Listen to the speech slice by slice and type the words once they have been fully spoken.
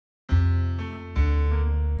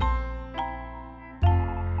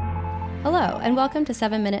Hello, and welcome to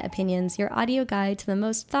 7-Minute Opinions, your audio guide to the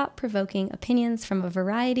most thought-provoking opinions from a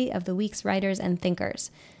variety of the week's writers and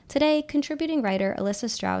thinkers. Today, contributing writer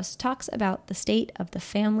Alyssa Strauss talks about the state of the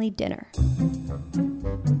family dinner.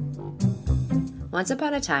 Once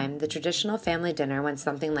upon a time, the traditional family dinner went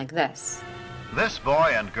something like this. This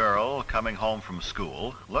boy and girl, coming home from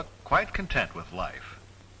school, look quite content with life.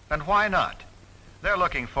 And why not? They're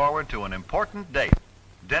looking forward to an important date,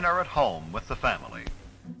 dinner at home with the family.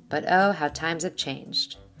 But oh, how times have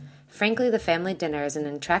changed. Frankly, the family dinner is an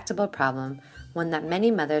intractable problem, one that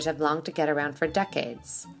many mothers have longed to get around for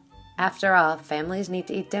decades. After all, families need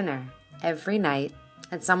to eat dinner every night,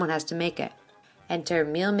 and someone has to make it. Enter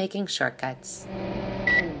meal-making shortcuts.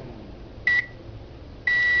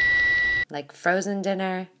 Like frozen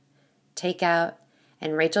dinner, takeout,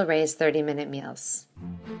 and Rachel Ray's 30-minute meals.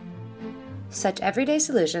 Such everyday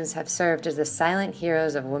solutions have served as the silent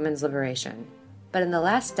heroes of women's liberation. But in the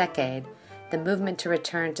last decade, the movement to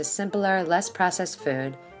return to simpler, less processed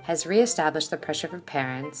food has reestablished the pressure for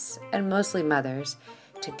parents, and mostly mothers,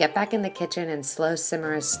 to get back in the kitchen and slow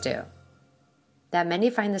simmer a stew. That many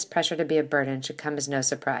find this pressure to be a burden should come as no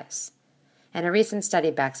surprise. And a recent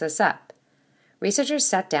study backs this up. Researchers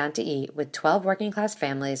sat down to eat with 12 working-class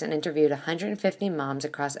families and interviewed 150 moms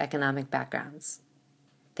across economic backgrounds.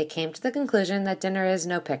 They came to the conclusion that dinner is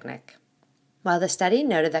no picnic. While the study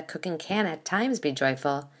noted that cooking can at times be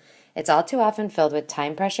joyful, it's all too often filled with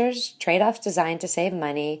time pressures, trade-offs designed to save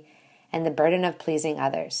money, and the burden of pleasing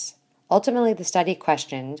others. Ultimately, the study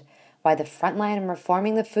questioned why the front line of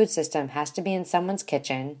reforming the food system has to be in someone's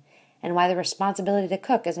kitchen, and why the responsibility to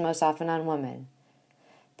cook is most often on women.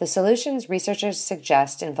 The solutions researchers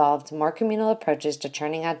suggest involved more communal approaches to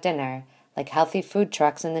churning out dinner, like healthy food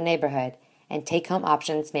trucks in the neighborhood, and take-home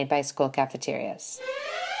options made by school cafeterias.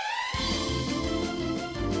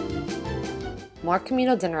 More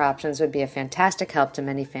communal dinner options would be a fantastic help to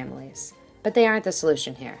many families, but they aren't the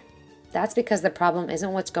solution here. That's because the problem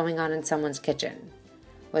isn't what's going on in someone's kitchen.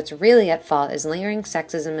 What's really at fault is lingering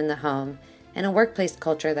sexism in the home and a workplace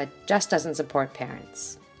culture that just doesn't support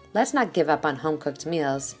parents. Let's not give up on home-cooked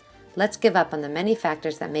meals. Let's give up on the many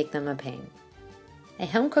factors that make them a pain. A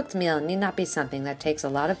home-cooked meal need not be something that takes a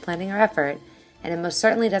lot of planning or effort, and it most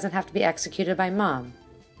certainly doesn't have to be executed by mom.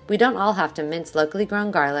 We don't all have to mince locally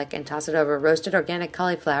grown garlic and toss it over roasted organic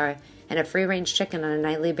cauliflower and a free-range chicken on a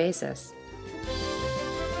nightly basis.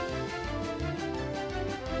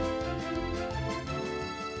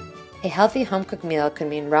 A healthy home-cooked meal could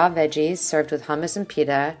mean raw veggies served with hummus and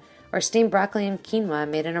pita, or steamed broccoli and quinoa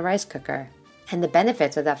made in a rice cooker. And the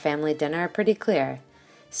benefits of that family dinner are pretty clear.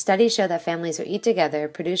 Studies show that families who eat together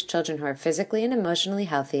produce children who are physically and emotionally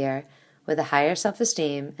healthier, with a higher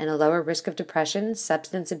self-esteem and a lower risk of depression,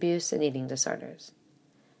 substance abuse, and eating disorders.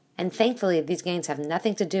 And thankfully, these gains have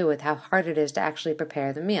nothing to do with how hard it is to actually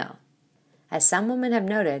prepare the meal. As some women have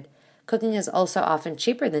noted, cooking is also often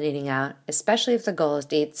cheaper than eating out, especially if the goal is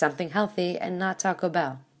to eat something healthy and not Taco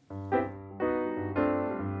Bell.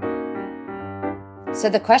 So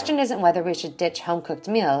the question isn't whether we should ditch home-cooked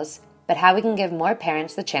meals, but how we can give more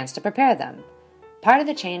parents the chance to prepare them. Part of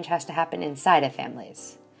the change has to happen inside of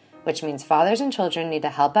families, which means fathers and children need to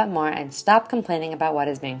help out more and stop complaining about what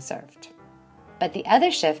is being served. But the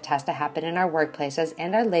other shift has to happen in our workplaces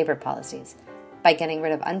and our labor policies by getting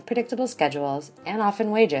rid of unpredictable schedules and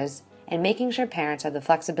often wages and making sure parents have the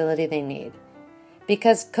flexibility they need.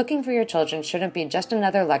 Because cooking for your children shouldn't be just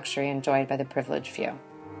another luxury enjoyed by the privileged few.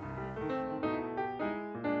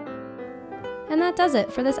 And that does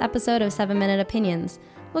it for this episode of 7-Minute Opinions.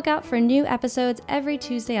 Look out for new episodes every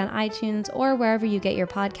Tuesday on iTunes or wherever you get your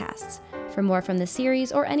podcasts. For more from the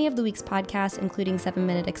series or any of the week's podcasts, including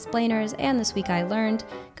 7-Minute Explainers and This Week I Learned,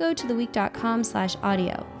 go to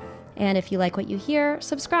theweek.com/audio. And if you like what you hear,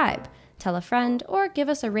 subscribe, tell a friend, or give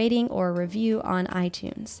us a rating or a review on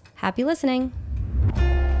iTunes. Happy listening!